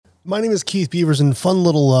My name is Keith Beavers, and fun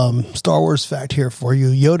little Star Wars fact here for you.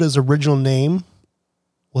 Yoda's original name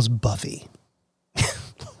was Buffy.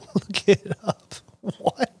 Look it up.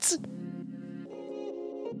 What?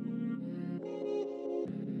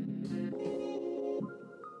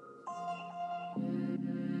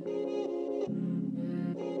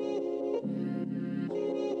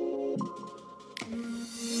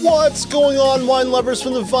 What's going on, wine lovers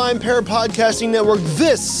from the VinePair Podcasting Network?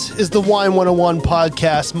 This is the Wine 101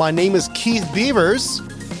 podcast. My name is Keith Beavers,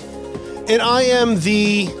 and I am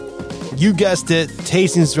the, you guessed it,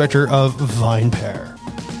 tastings director of VinePair.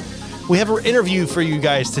 We have an interview for you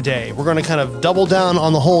guys today. We're going to kind of double down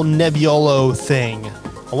on the whole Nebbiolo thing.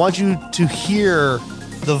 I want you to hear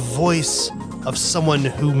the voice of someone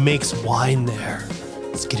who makes wine there.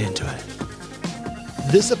 Let's get into it.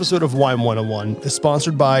 This episode of Wine 101 is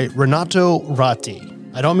sponsored by Renato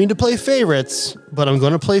Ratti. I don't mean to play favorites, but I'm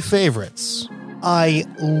going to play favorites. I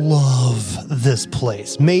love this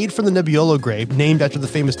place. Made from the Nebbiolo grape, named after the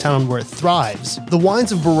famous town where it thrives, the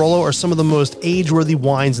wines of Barolo are some of the most age-worthy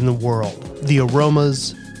wines in the world. The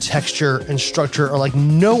aromas, texture, and structure are like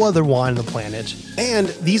no other wine on the planet, and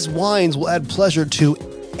these wines will add pleasure to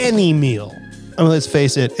any meal. I mean, let's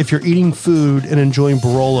face it, if you're eating food and enjoying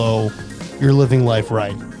Barolo, you're living life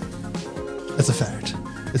right. That's a fact.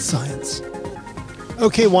 It's science.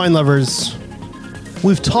 Okay, wine lovers.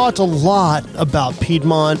 We've talked a lot about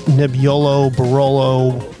Piedmont, Nebbiolo,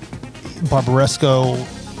 Barolo, Barbaresco,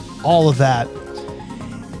 all of that.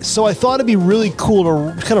 So I thought it'd be really cool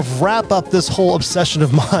to kind of wrap up this whole obsession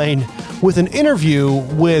of mine with an interview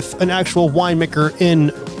with an actual winemaker in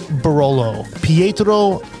Barolo,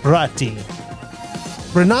 Pietro Ratti.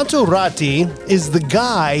 Renato Ratti is the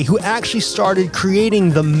guy who actually started creating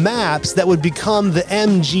the maps that would become the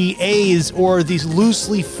MGAs, or these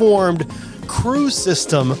loosely formed cruise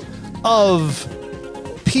system of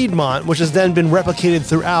Piedmont, which has then been replicated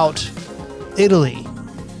throughout Italy.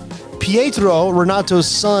 Pietro, Renato's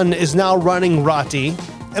son, is now running Ratti,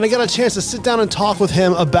 and I got a chance to sit down and talk with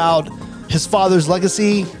him about his father's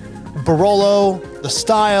legacy, Barolo, the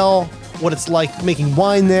style, what it's like making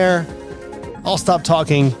wine there. I'll stop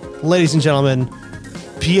talking. Ladies and gentlemen,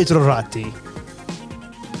 Pietro Ratti.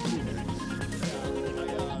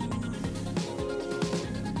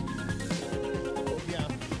 Yeah.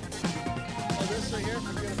 Oh, this right here,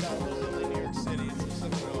 forget about it. Those are in New York City.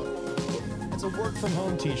 It's a work from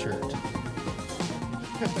home t-shirt.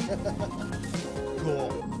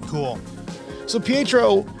 Cool. So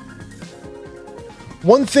Pietro,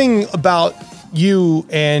 one thing about you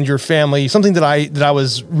and your family, something that I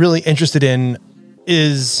was really interested in,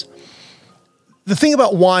 is the thing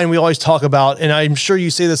about wine we always talk about, and I'm sure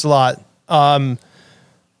you say this a lot. Wine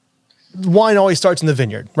always starts in the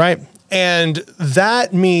vineyard, right? And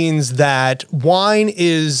that means that wine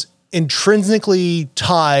is intrinsically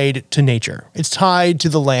tied to nature. It's tied to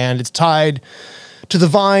the land. It's tied to the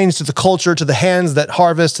vines, to the culture, to the hands that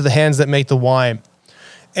harvest, to the hands that make the wine.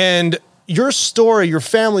 And your story, your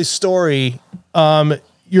family's story,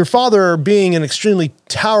 your father, being an extremely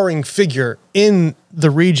towering figure in the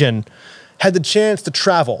region, had the chance to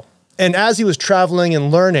travel. And as he was traveling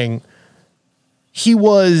and learning, he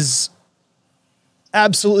was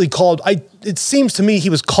absolutely called, it seems to me he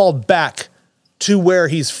was called back to where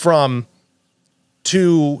he's from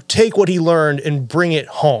to take what he learned and bring it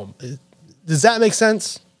home. Does that make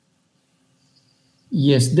sense?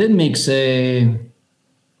 Yes, that makes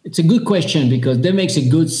it's a good question, because that makes a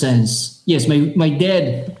good sense. Yes, my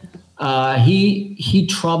dad, he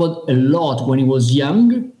traveled a lot when he was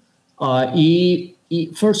young. He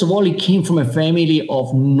first of all, he came from a family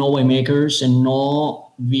of no winemakers and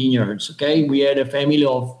no vineyards. Okay, we had a family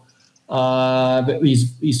of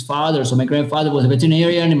his father. So my grandfather was a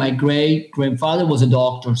veterinarian, and my great grandfather was a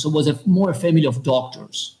doctor. So it was more a family of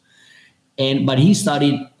doctors. But he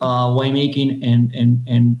studied winemaking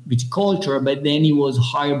and viticulture, but then he was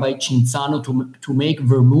hired by Cinzano to make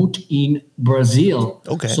vermouth in Brazil.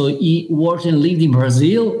 Okay. So he worked and lived in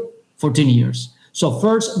Brazil for 10 years. So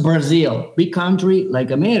first, Brazil, big country like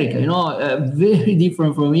America, very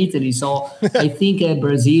different from Italy. So I think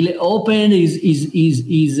Brazil opened his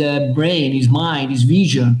brain, his mind, his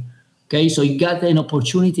vision. Okay, so he got an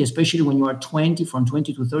opportunity, especially when you are 20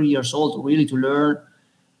 to 30 years old, really to learn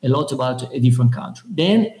a lot about a different country.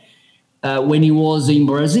 Then when he was in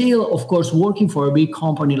Brazil, of course, working for a big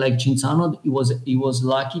company like Cinzano, he was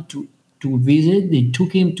lucky to visit. They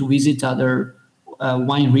took him to visit other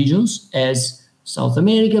wine regions as South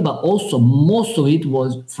America, but also most of it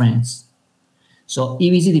was France. So he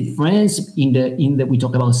visited France in the we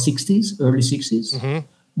talk about 60s, early 60s,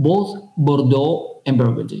 both Bordeaux and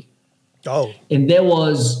Burgundy. Oh. And that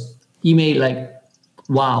was he made like,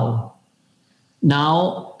 wow,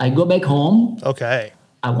 now I go back home. Okay.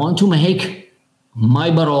 I want to make my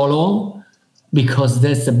Barolo because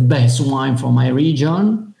that's the best wine from my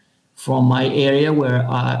region, from my area where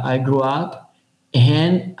I grew up.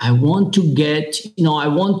 And I want to I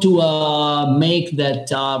want to make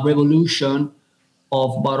that revolution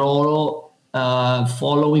of Barolo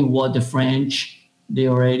following what the French, they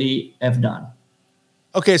already have done.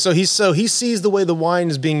 Okay, so he sees the way the wine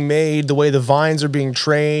is being made, the way the vines are being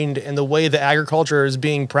trained, and the way the agriculture is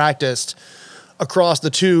being practiced across the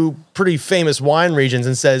two pretty famous wine regions,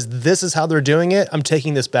 and says, this is how they're doing it. I'm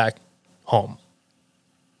taking this back home.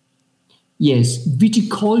 Yes,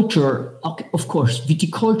 viticulture, okay, of course,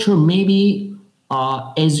 viticulture maybe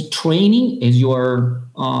as training, as your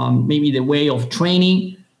maybe the way of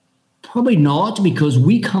training, probably not, because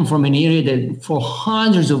we come from an area that for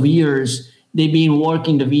hundreds of years, they've been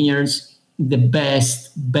working the vineyards the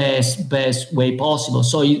best way possible.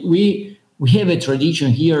 So we have a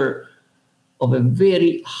tradition here of a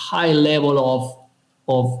very high level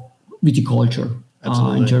of viticulture.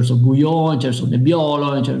 In terms of Gouillon, in terms of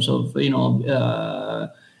Nebbiolo, in terms of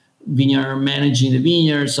vineyard managing the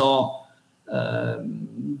vineyard, so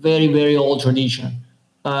very old tradition.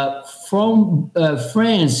 From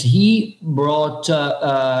France, he brought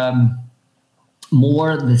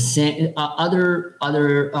more the same other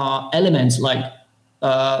elements like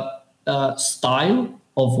style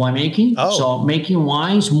of winemaking. Oh. So making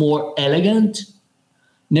wines more elegant.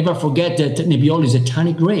 Never forget that Nebbiolo is a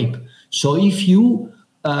tannic grape. So if you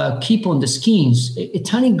keep on the skins, a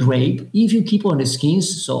tannic grape, if you keep on the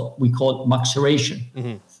skins, so we call it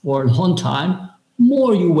maceration, for a long time,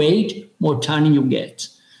 more you wait, more tannin you get.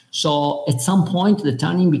 So at some point, the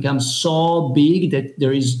tannin becomes so big that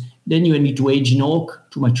then you need to age in oak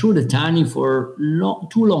to mature the tannin for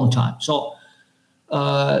too long time. So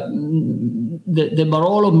the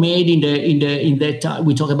Barolo made in that time,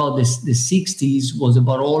 we talk about the 60s, was a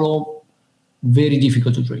Barolo very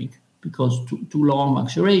difficult to drink because too long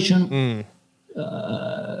maceration.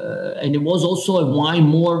 And it was also a wine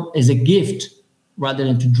more as a gift rather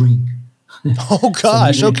than to drink. Oh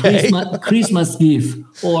gosh, so okay. Christmas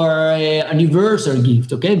gift or an anniversary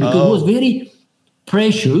gift, okay? Because it was very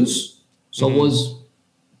precious. So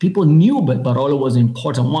people knew that Barolo was an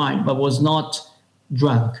important wine, but was not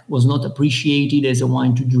drunk, was not appreciated as a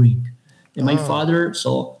wine to drink. And my father,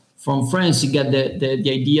 so from France, he got the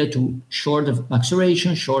idea to short the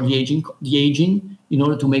maceration, short the aging, in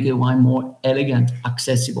order to make the wine more elegant,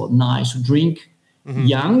 accessible, nice to drink,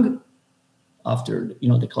 young, after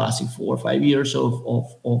the classic 4 or 5 years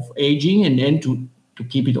of aging, and then to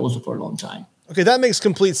keep it also for a long time. Okay, that makes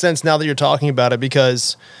complete sense now that you're talking about it,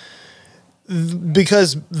 because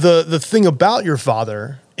the thing about your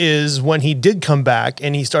father is when he did come back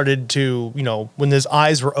and he started to, when his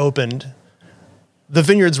eyes were opened, the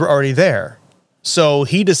vineyards were already there. So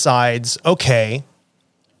he decides, okay,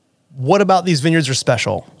 what about these vineyards are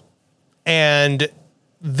special? And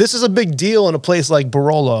this is a big deal in a place like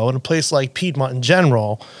Barolo and a place like Piedmont in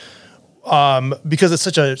general, because it's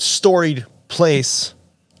such a storied place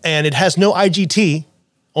and it has no IGT,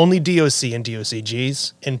 only DOC and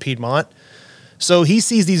DOCGs in Piedmont. So he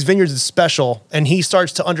sees these vineyards as special and he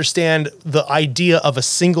starts to understand the idea of a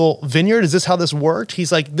single vineyard. Is this how this worked?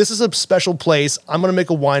 He's like, this is a special place. I'm going to make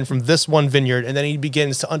a wine from this one vineyard. And then he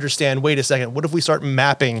begins to understand, wait a second, what if we start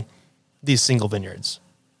mapping these single vineyards?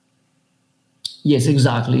 Yes,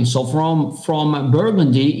 exactly. So from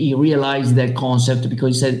Burgundy, he realized that concept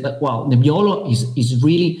because he said, well, Nebbiolo is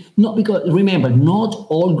really not, because remember, not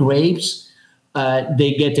all grapes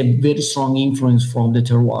they get a very strong influence from the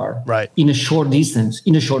terroir, right? In a short distance.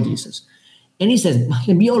 And he says,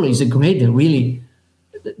 Nebbiolo is a grape that really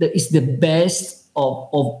is the best of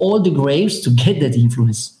all the grapes to get that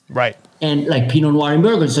influence, right? And like Pinot Noir in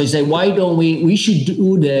Burgundy. So he said, why don't we should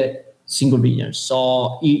do the single vineyards.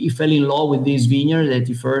 So he fell in love with this vineyard that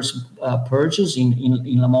he first purchased in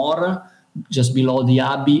La Morra, just below the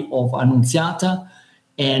Abbey of Annunziata.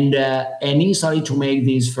 And he started to make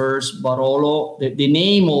this first Barolo. The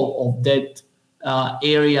name of that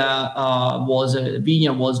area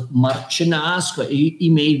vineyard was Marcenasco. He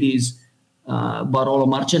made this Barolo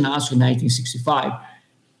Marcenasco in 1965.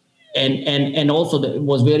 And also it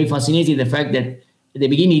was very fascinating the fact that at the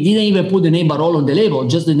beginning, he didn't even put the name Barolo on the label,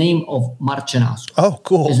 just the name of Marcenasco. Oh,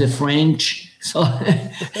 cool. As the French. So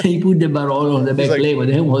he put the Barolo on the back label.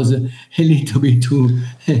 That was a little bit too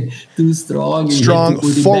strong. Strong,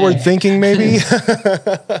 forward thinking, maybe?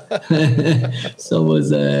 So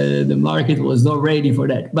the market was not ready for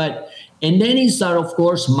that. And then he started, of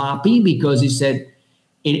course, mapping, because he said,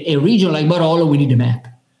 in a region like Barolo, we need a map.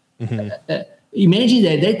 Imagine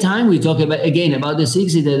that at that time we talk about the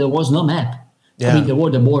 60s, that there was no map. Yeah. I mean, there were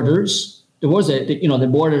the borders. There was the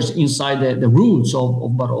borders inside the roots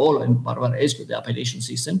of Barolo and Barbaresco, the appellation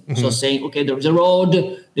system. So saying, okay, there is a road,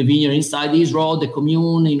 the vineyard inside this road, the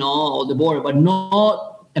commune, or the border, but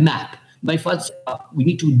not a map. My father said, we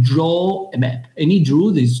need to draw a map. And he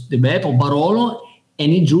drew the map of Barolo,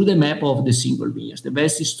 and he drew the map of the single vineyards, the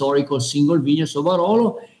best historical single vineyards of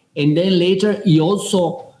Barolo. And then later he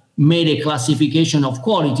also made a classification of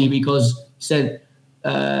quality, because he said,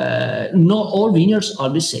 not all vineyards are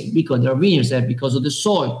the same, because there are vineyards that, because of the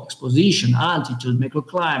soil, exposition, altitude,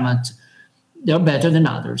 microclimate, they're better than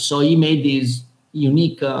others. So he made this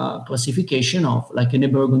unique classification of, like in a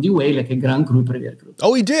Burgundy way, like a Grand Cru, Premier Cru.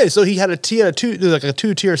 Oh, he did. So he had a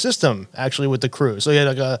two-tier system actually with the Cru. So he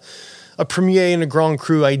had like a Premier and a Grand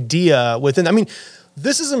Cru idea within. I mean,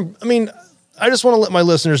 I just want to let my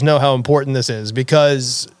listeners know how important this is,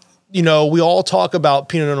 because we all talk about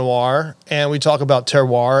Pinot Noir and we talk about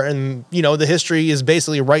terroir, and, the history is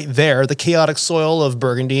basically right there. The chaotic soil of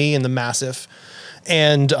Burgundy and the Massif,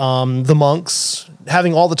 and the monks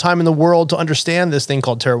having all the time in the world to understand this thing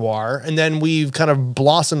called terroir. And then we've kind of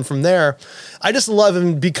blossomed from there. I just love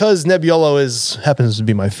him because Nebbiolo happens to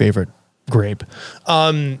be my favorite grape.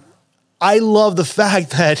 I love the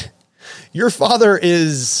fact that your father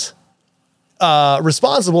is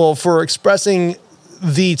responsible for expressing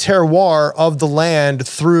the terroir of the land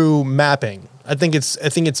through mapping. I think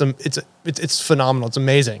it's phenomenal. It's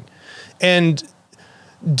amazing. And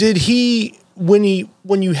did he, when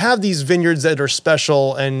you have these vineyards that are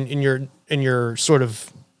special, and you're sort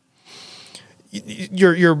of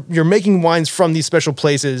you're making wines from these special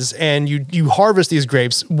places, and you harvest these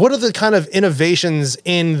grapes, what are the kind of innovations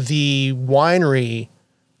in the winery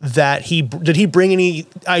that did he bring any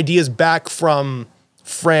ideas back from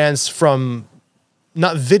France, from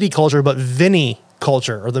not viticulture, but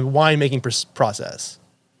viniculture, or the winemaking process?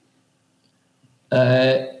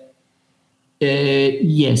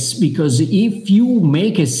 Yes, because if you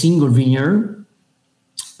make a single vineyard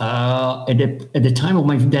at the time of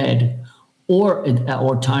my dad, or at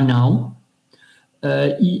our time now,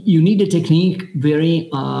 you need a technique very,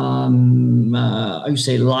 I would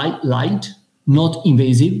say light, not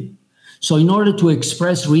invasive. So in order to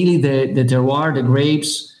express really the terroir, the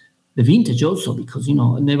grapes, the vintage also, because,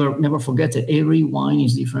 never forget that every wine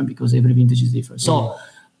is different, because every vintage is different. So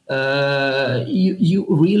you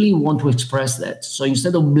really want to express that. So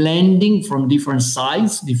instead of blending from different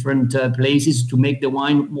sites, different places, to make the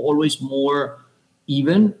wine always more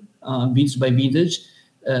even, vintage by vintage,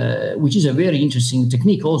 which is a very interesting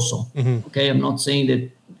technique also. Okay, I'm not saying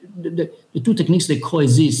that the two techniques, they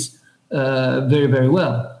coexist very, very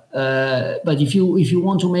well. But if you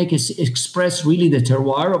want to express really the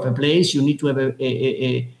terroir of a place, you need to have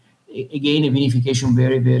a vinification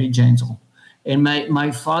very, very gentle. And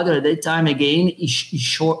my father at that time, again, he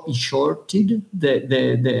shorted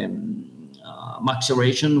the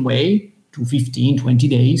maceration way to 15, 20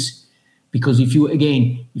 days. Because if you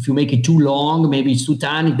make it too long, maybe it's too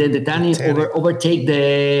tannic, then the tannin overtake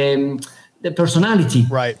the personality.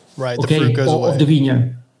 Right. Okay, The fruit goes away. Of the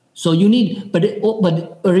vineyard. So you need, but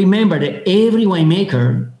remember that every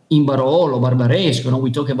winemaker in Barolo, Barbaresco,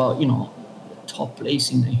 we talk about, top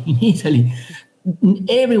place in Italy.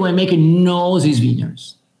 Every winemaker knows his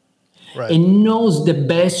vineyards, right, and knows the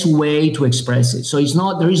best way to express it. So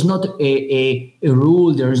there is not a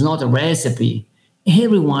rule, there is not a recipe.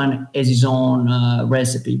 Everyone has his own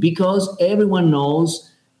recipe, because everyone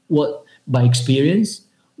knows by experience,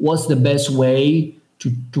 what's the best way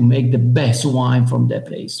to make the best wine from that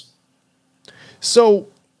place. So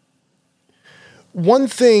one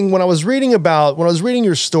thing, when I was reading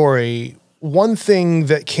your story, one thing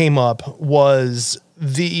that came up was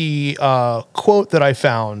the quote that I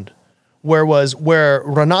found, where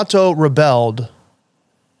Renato rebelled,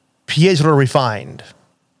 Pietro refined.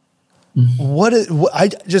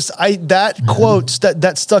 That quote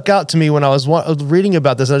that stuck out to me when I was reading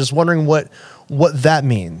about this. I was just wondering what that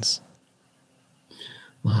means.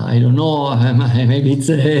 I don't know. Maybe it's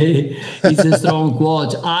a strong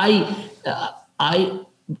quote. I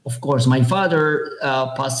of course, my father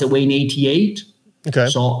passed away in 88. Okay.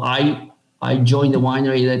 So I joined the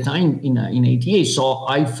winery at that time in 88. So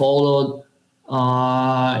I followed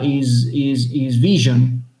his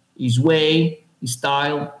vision, his way, his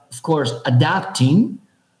style. Of course, adapting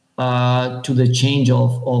to the change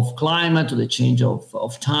of climate, to the change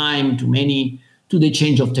of time, to the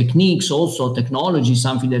change of techniques, also technology,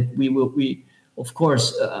 something that we of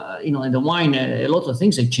course, in the wine, a lot of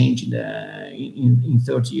things have changed in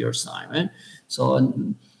 30 years' time. So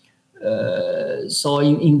So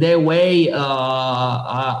in that way,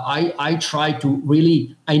 I try to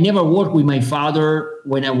really. I never worked with my father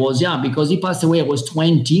when I was young because he passed away. I was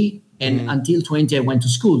 20, and until 20 I went to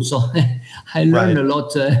school. So I learned a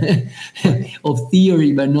lot of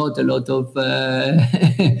theory, but not a lot of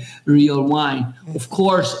real wine. Of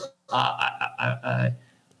course, I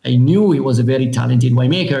knew he was a very talented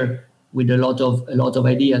winemaker with a lot of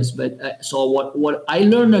ideas. But so what I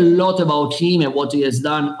learned a lot about him and what he has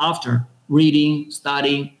done after reading,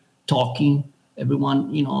 studying, talking, everyone,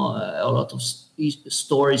 a lot of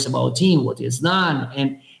stories about him, what he has done,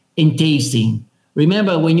 and tasting.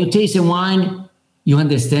 Remember, when you taste a wine, you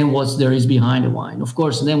understand what there is behind the wine. Of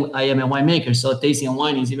course, then I am a winemaker, so tasting a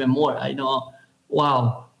wine is even more. I know,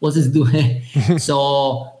 wow, what is doing?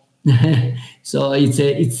 So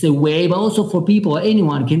it's a way, but also for people,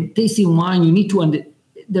 anyone can tasting wine. You need to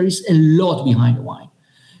there is a lot behind the wine,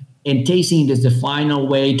 and tasting is the final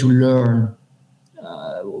way to learn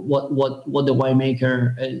what the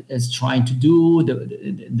winemaker is trying to do.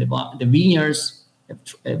 The vineyards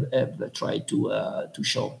have tried to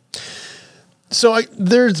show. So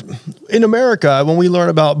there's in America, when we learn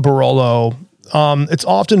about Barolo, it's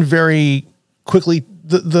often very quickly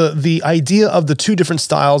the idea of the two different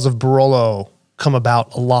styles of Barolo come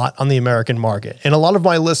about a lot on the American market. And a lot of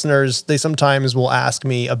my listeners, they sometimes will ask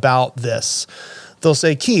me about this. They'll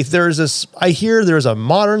say, Keith, I hear there's a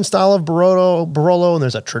modern style of Barolo and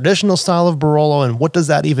there's a traditional style of Barolo, and what does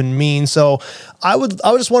that even mean? So I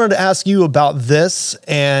just wanted to ask you about this,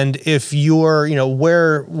 and if you're,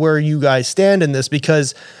 where you guys stand in this,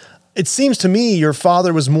 because it seems to me your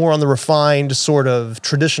father was more on the refined sort of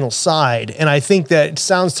traditional side. And I think that it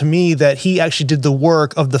sounds to me that he actually did the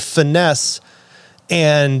work of the finesse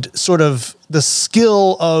and sort of the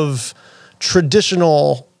skill of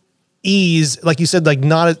traditional ease, like you said, like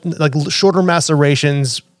not like shorter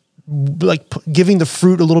macerations, like giving the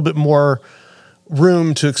fruit a little bit more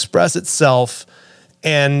room to express itself.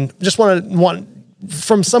 And just want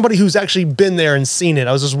from somebody who's actually been there and seen it,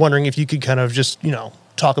 I was just wondering if you could kind of just,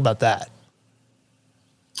 talk about that.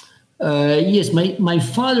 Yes, my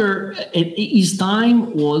father at his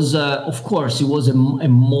time was, of course, he was a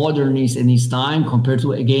modernist in his time compared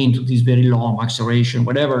to this very long maceration,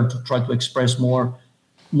 whatever, to try to express more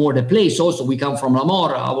the place. Also, we come from La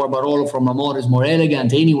Mora. Our Barolo from La Mora is more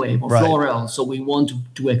elegant anyway, more floral. So we want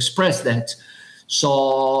to express that.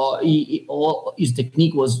 So his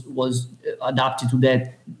technique was adapted to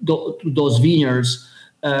those vineyards.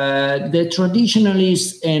 The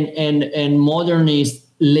traditionalists and modernists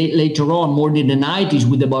later on, more in the 90s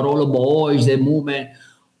with the Barolo Boys, the movement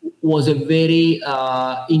was a very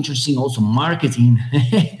interesting also marketing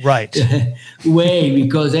way,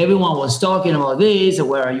 because everyone was talking about this,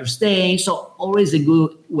 where are you staying? So always a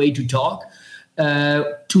good way to talk.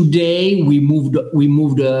 Today we moved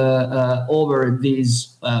over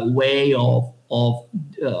this way of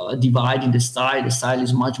dividing the style. The style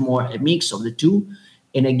is much more a mix of the two.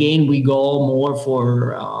 And again, we go more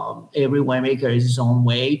for every winemaker is his own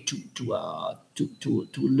way to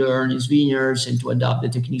learn his vineyards and to adapt the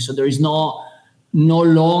technique. So there is no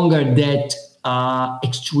longer that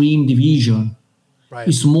extreme division. Right.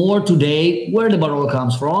 It's more today where the Barolo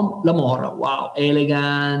comes from. La Mora, wow,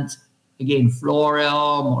 elegant, again,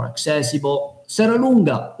 floral, more accessible.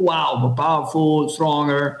 Serralunga, wow, more powerful,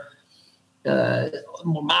 stronger,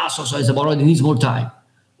 more masso, so it's a Barolo that needs more time.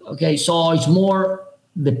 Okay, so it's more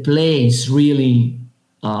the place really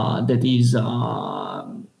that is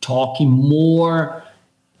talking more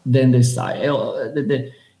than the style.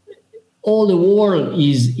 All the world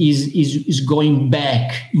is going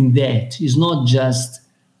back in that. It's not just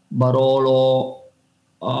Barolo.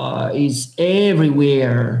 It's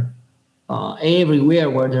everywhere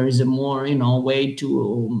where there is a more way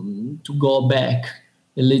to go back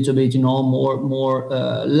a little bit, more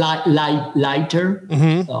lighter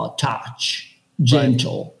touch.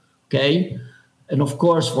 Gentle, okay? And of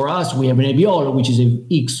course, for us, we have Nebbiolo, which is an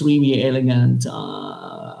extremely elegant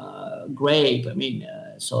grape. I mean,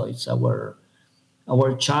 so it's our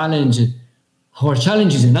challenge. Our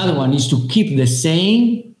challenge is another one, is to keep the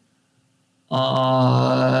same while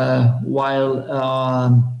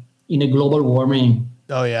in a global warming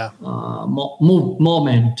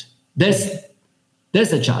moment.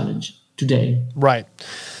 That's a challenge today. Right.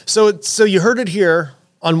 So you heard it here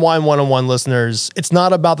on Wine 101, listeners. It's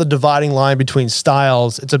not about the dividing line between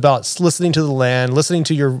styles. It's about listening to the land, listening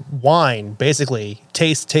to your wine, basically.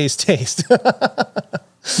 Taste.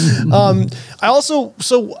 I also,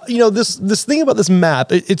 so, this thing about this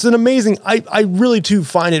map, it's an amazing, I really too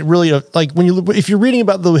find it really like if you're reading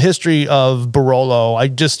about the history of Barolo, I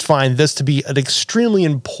just find this to be an extremely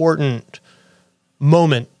important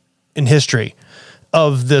moment in history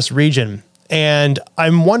of this region. And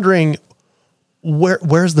I'm wondering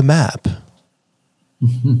where's the map?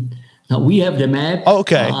 Now we have the map. Oh,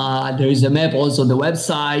 okay. There is a map also on the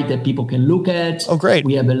website that people can look at. Oh, great.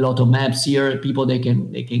 We have a lot of maps here. People they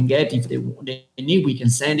can get if they need. We can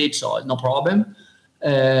send it, so no problem.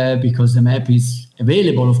 Because the map is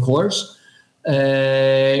available, of course.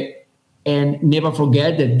 And never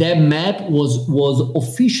forget that map was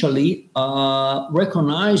officially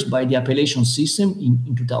recognized by the appellation system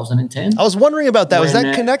in 2010. I was wondering about that. Was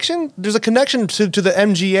that connection? There's a connection to the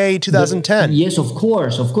MGA 2010. Yes, of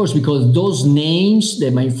course, because those names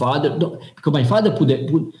that my father put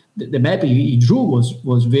the map he drew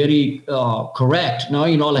was very correct. No,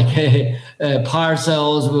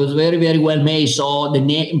 parcels was very, very well made. So the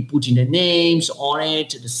name, putting the names on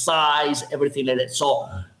it, the size, everything like that.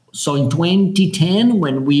 So in 2010,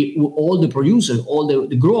 when all the producers, all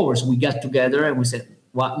the growers, we got together and we said,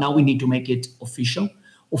 well, now we need to make it official.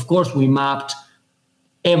 Of course, we mapped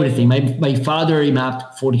everything. My father, he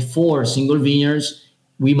mapped 44 single vineyards.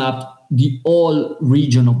 We mapped the whole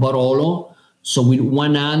region of Barolo. So with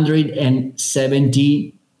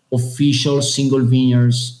 170 official single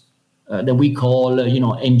vineyards that we call,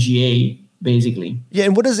 MGA, basically. Yeah,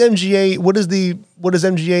 and what does MGA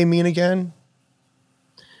mean again?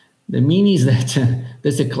 The meaning is that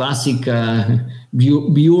that's a classic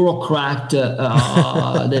bureaucrat,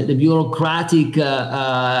 the bureaucratic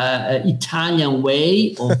Italian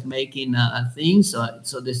way of making things.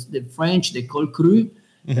 So the French, they call cru.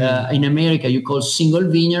 Mm-hmm. In America, you call single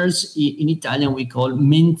vineyards. In Italian, we call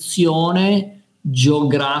menzione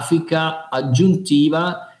geografica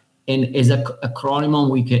aggiuntiva. And as an acronym,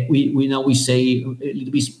 we say a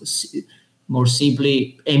little bit more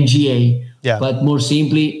simply MGA, but more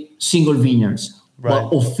simply single vineyards, right.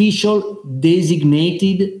 But official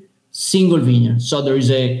designated single vineyards. So there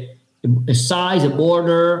is a size, a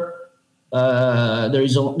border.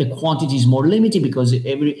 The quantity is more limited because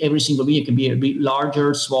every single vineyard can be a bit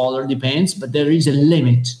larger, smaller, depends. But there is a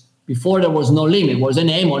limit. Before there was no limit. It was a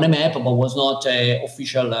name on a map, but was not an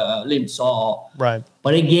official limit. So, right.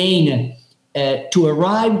 But again, to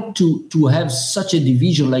arrive to have such a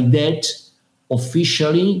division like that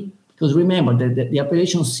officially. Because remember, the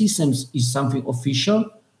appellation systems is something official,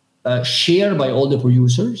 shared by all the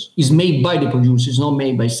producers. It's made by the producers. It's not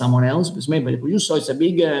made by someone else. But it's made by the producers. So it's a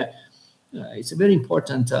big, it's a very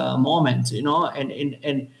important moment,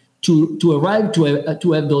 And to arrive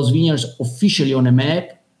to have those vineyards officially on a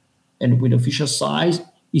map and with official size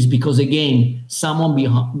is because again, someone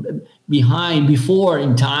before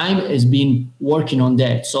in time has been working on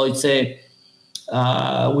that. So it's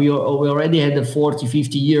we already had the 40,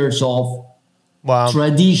 50 years of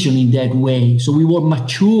tradition in that way. So we were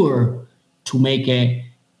mature to make an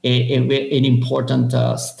important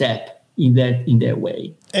step in that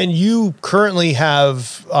way. And you currently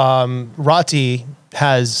have, Ratti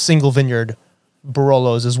has single vineyard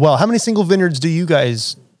Barolos as well. How many single vineyards do you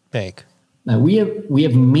guys make? Now we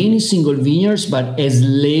have many single vineyards, but as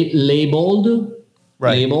labeled.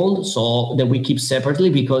 Right. Labeled so that we keep separately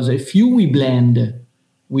because a few we blend.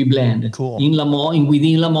 Cool.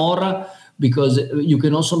 Within La Morra because you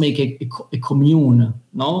can also make a commune,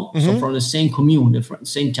 no? Mm-hmm. So from the same commune, the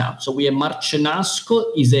same town. So we have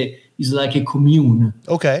Marcenasco is like a commune.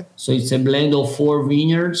 Okay. So it's a blend of 4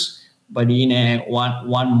 vineyards, but in a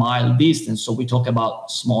 1 mile distance. So we talk about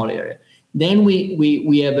small area. Then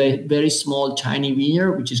we have a very small tiny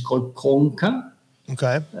vineyard which is called Conca.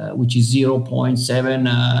 Okay. Which is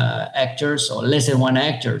 0.7 hectares, or less than 1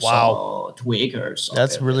 hectare. Wow. So 2 acres. So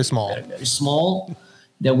that's really small. Very, very small.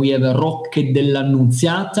 Then we have a Rocche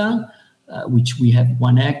dell'Annunziata, which we have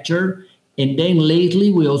 1 hectare. And then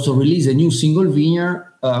lately we also released a new single vineyard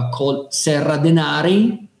called Serra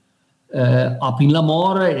Denari up in La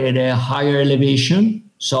Morra at a higher elevation.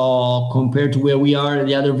 So compared to where we are,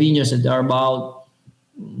 the other vineyards that are about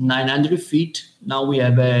 900 feet. Now we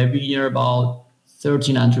have a vineyard about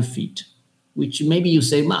 1,300 feet, which maybe you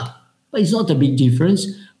say, but it's not a big difference.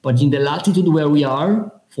 But in the latitude where we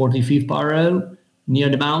are, 45th parallel, near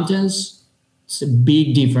the mountains, it's a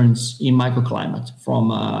big difference in microclimate from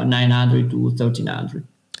 900 to 1,300.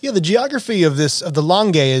 Yeah, the geography of the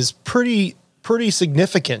Langhe is pretty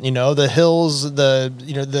significant. The hills,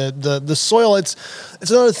 the soil. It's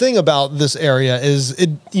another thing about this area is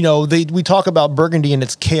we talk about Burgundy and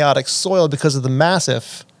its chaotic soil because of the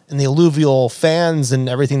massif and the alluvial fans and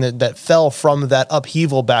everything that fell from that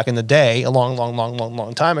upheaval back in the day, a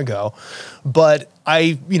long time ago. But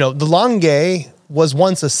the Langhe was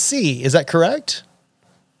once a sea. Is that correct?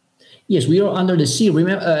 Yes, we are under the sea.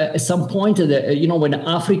 Remember, at some point, when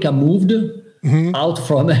Africa moved out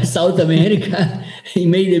from South America, he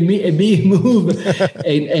made a big move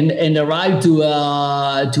and arrived to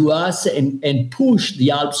us and pushed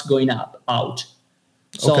the Alps going out.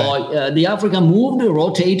 So the Africa moved,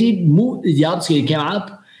 rotated, the Alps came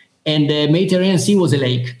up, and the Mediterranean Sea was a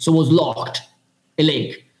lake. So it was locked, a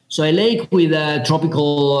lake. So a lake with a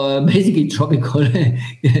basically tropical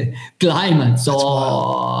climate. So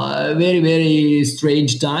a very, very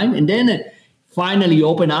strange time. And then finally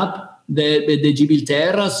opened up the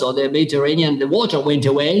Gibilterra. So the Mediterranean, the water went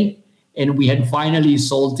away. And we had finally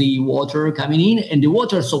salty water coming in. And the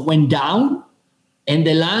water went down. And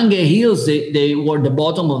the Langhe Hills, they were the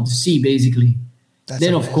bottom of the sea, basically. That's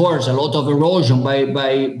then, amazing. Of course, a lot of erosion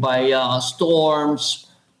by storms,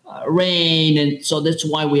 rain, and so that's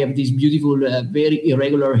why we have these beautiful, very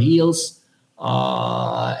irregular hills,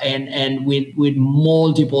 and with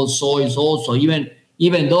multiple soils also. Even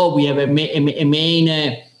though we have a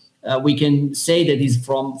main, we can say that is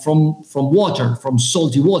from water, from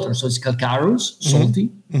salty water. So it's calcareous,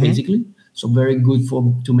 salty, basically. So very good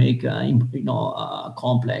to make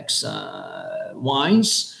complex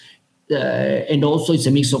wines, and also it's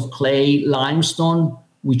a mix of clay, limestone,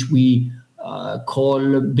 which we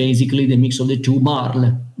call basically the mix of the two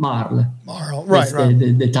marl, right?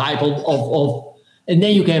 The type of, and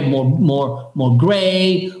then you can have more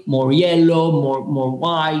gray, more yellow, more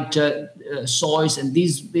white soils, and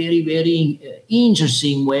this very, very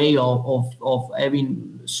interesting way of having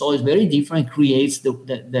soils very different creates the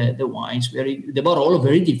wines the Barolo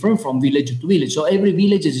very different from village to village. So every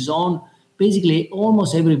village is its own, basically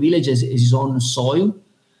almost every village is its own soil,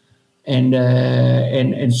 and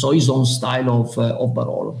so his own style of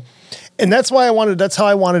Barolo. And this is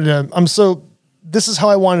how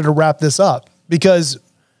I wanted to wrap this up, because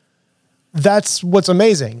that's what's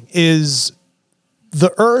amazing is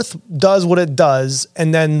the earth does what it does,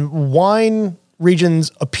 and then wine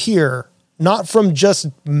regions appear not from just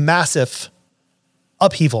massive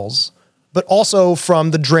upheavals, but also from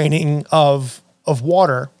the draining of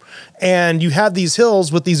water. And you have these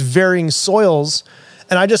hills with these varying soils.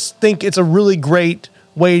 And I just think it's a really great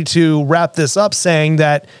way to wrap this up, saying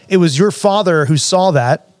that it was your father who saw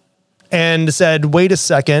that and said, wait a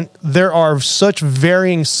second, there are such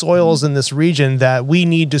varying soils in this region that we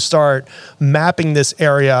need to start mapping this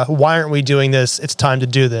area. Why aren't we doing this? It's time to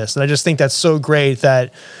do this. And I just think that's so great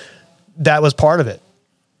that was part of it.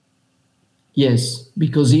 Yes,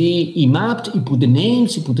 because he mapped, he put the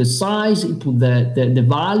names, he put the size, he put the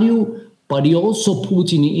value, but he also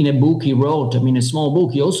put in a book he wrote, a small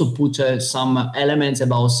book, he also put some elements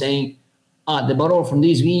about saying, the Barolo from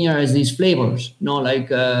this vineyard has these flavors,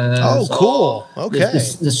 cool. Okay.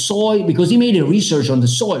 The soil, because he made a research on the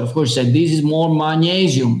soil, of course, said this is more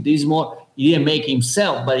magnesium, this is more, he didn't make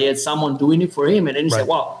himself, but he had someone doing it for him, and then he said,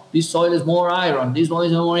 wow, this soil is more iron, this one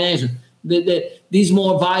is more magnesium, this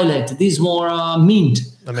more violet, this more mint.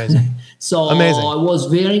 Amazing. Amazing. It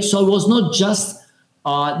was it was not just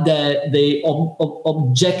the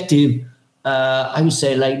objective, I would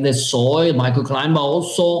say, like the soil, microclimate, but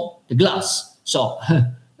also the glass. So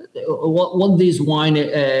what this wine,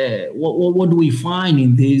 what do we find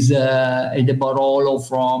in this, the Barolo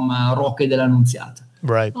from Rocche della Annunziata?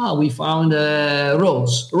 Right. We found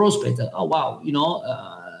rose petal. Oh, wow.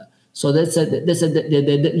 So that's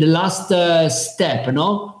the last step,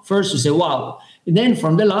 First you say, wow. And then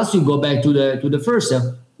from the last you go back to the first step.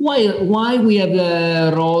 Why we have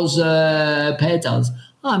the rose petals?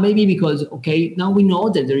 Maybe because, now we know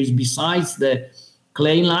that there is, besides the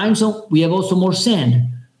clay and limestone, we have also more sand.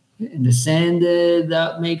 And the sand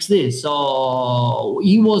that makes this. So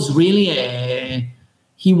he was really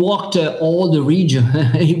he walked all the region.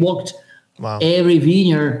 He walked every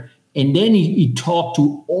vineyard. And then he talked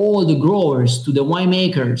to all the growers, to the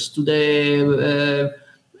winemakers, to the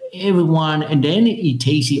everyone, and then he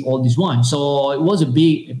tasted all this wine. So it was a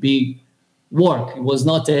big work. It was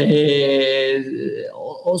not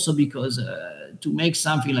also because to make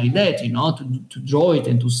something like that, to draw it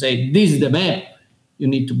and to say this is the map, you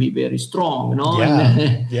need to be very strong, in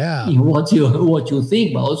what you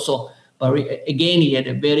think, but again, he had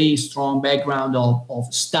a very strong background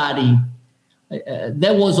of studying.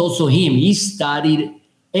 That was also him. He studied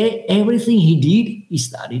everything he did. He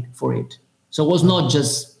studied for it. So it was not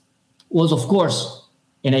just, was of course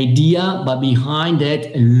an idea, but behind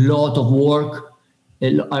that, a lot of work.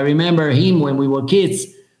 I remember him when we were kids,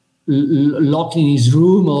 locked in his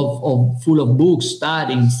room of full of books,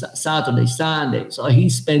 studying Saturday, Sunday. So he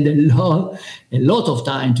spent a lot of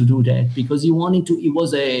time to do that because he wanted to. It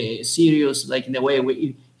was a serious, like in a way,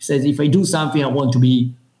 he says, if I do something, I want to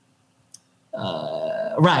be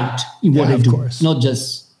right in what I do, course. Not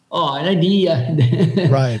just an idea.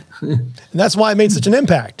 Right, and that's why it made such an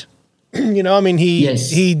impact. You know, I mean,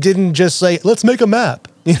 he didn't just say, let's make a map.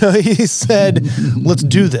 You know, he said, let's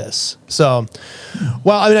do this. So,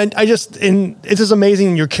 well, I mean, it's just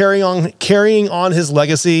amazing. You're carrying on his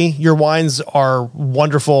legacy. Your wines are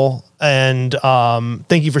wonderful. And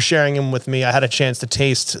thank you for sharing them with me. I had a chance to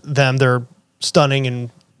taste them. They're stunning.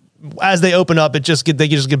 And as they open up, they just get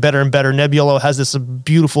better and better. Nebbiolo has this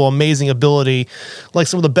beautiful, amazing ability, like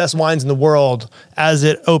some of the best wines in the world. As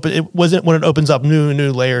it when it opens up,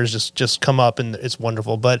 new layers just come up, and it's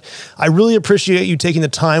wonderful. But I really appreciate you taking the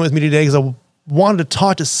time with me today because I wanted to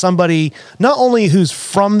talk to somebody not only who's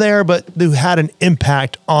from there, but who had an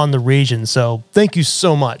impact on the region. So thank you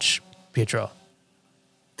so much, Pietro.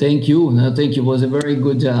 Thank you. No, thank you. It was a very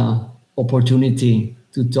good opportunity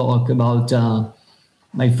to talk about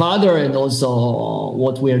my father and also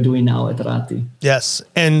what we are doing now at Ratti. Yes.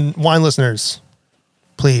 And wine listeners,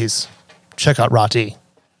 please check out Ratti.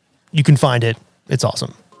 You can find it. It's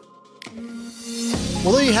awesome.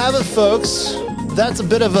 Well, there you have it, folks. That's a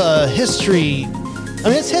bit of a history. I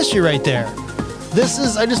mean, it's history right there.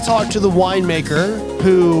 I just talked to the winemaker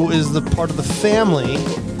who is the part of the family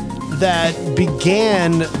that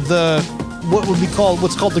began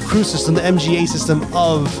what's called the cru system, the MGA system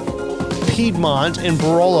of Piedmont and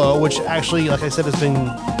Barolo, which actually, like I said, has been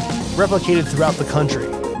replicated throughout the country.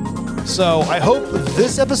 So I hope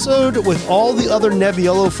this episode, with all the other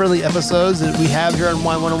Nebbiolo-friendly episodes that we have here on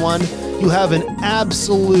Wine 101, you have an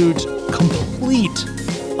absolute, complete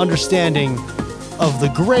understanding of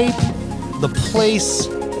the grape, the place,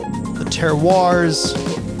 the terroirs.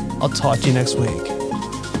 I'll talk to you next week.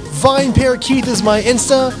 VinePair Keith is my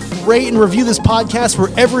Insta. Rate and review this podcast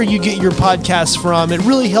wherever you get your podcasts from. It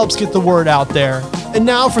really helps get the word out there. And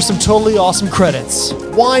now for some totally awesome credits.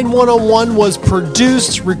 Wine 101 was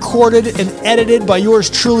produced, recorded, and edited by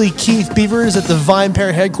yours truly, Keith Beavers, at the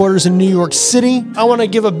VinePair headquarters in New York City. I want to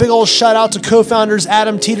give a big old shout out to co-founders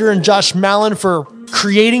Adam Teeter and Josh Mallon for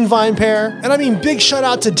creating VinePair. And I mean, big shout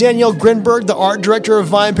out to Danielle Grinberg, the art director of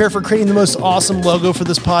VinePair, for creating the most awesome logo for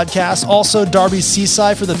this podcast. Also, Darby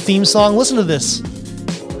Seaside for the theme song. Listen to this.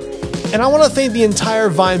 And I want to thank the entire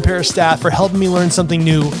VinePair staff for helping me learn something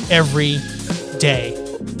new every day.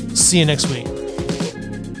 See you next week.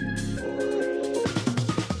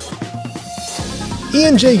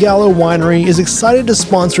 E&J Gallo Winery is excited to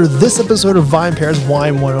sponsor this episode of VinePair's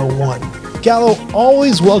Wine 101. Gallo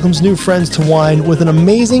always welcomes new friends to wine with an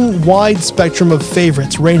amazing wide spectrum of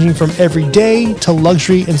favorites ranging from everyday to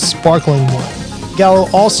luxury and sparkling wine. Gallo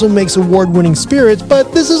also makes award-winning spirits,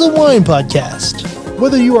 but this is a wine podcast.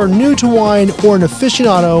 Whether you are new to wine or an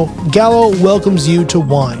aficionado, Gallo welcomes you to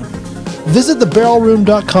wine. Visit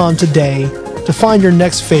thebarrelroom.com today to find your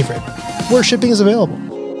next favorite, where shipping is available.